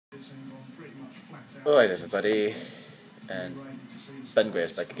Alright everybody, and Ben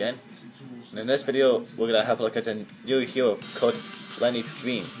Gray's back again. And in this video we're going to have a look at a new hero called Lenny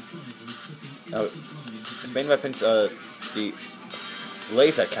Dream. Now, his main weapons are the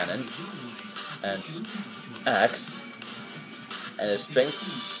laser cannon and axe, and his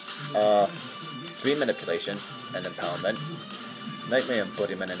strengths are dream manipulation and empowerment, nightmare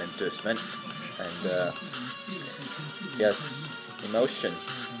embodiment and inducement, and he has emotion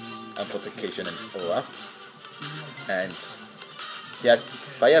amplification and aura, and he has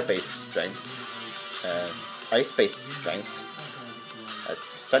fire-based strengths, ice-based strengths,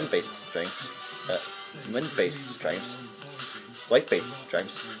 sun-based strengths, wind-based strengths, light-based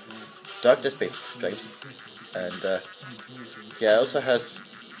strengths, darkness-based strengths, and he also has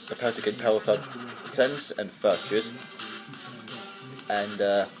the power to gain power from sense and virtues,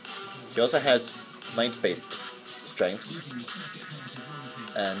 and he also has mind-based strengths,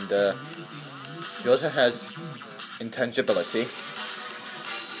 and he also has intangibility,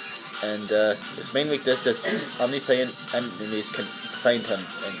 and his main weakness is omniscient enemies can find him,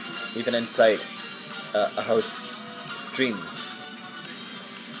 and even inside a host's dreams.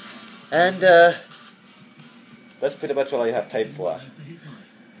 And that's pretty much all I have time for.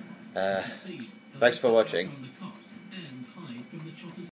 Thanks for watching.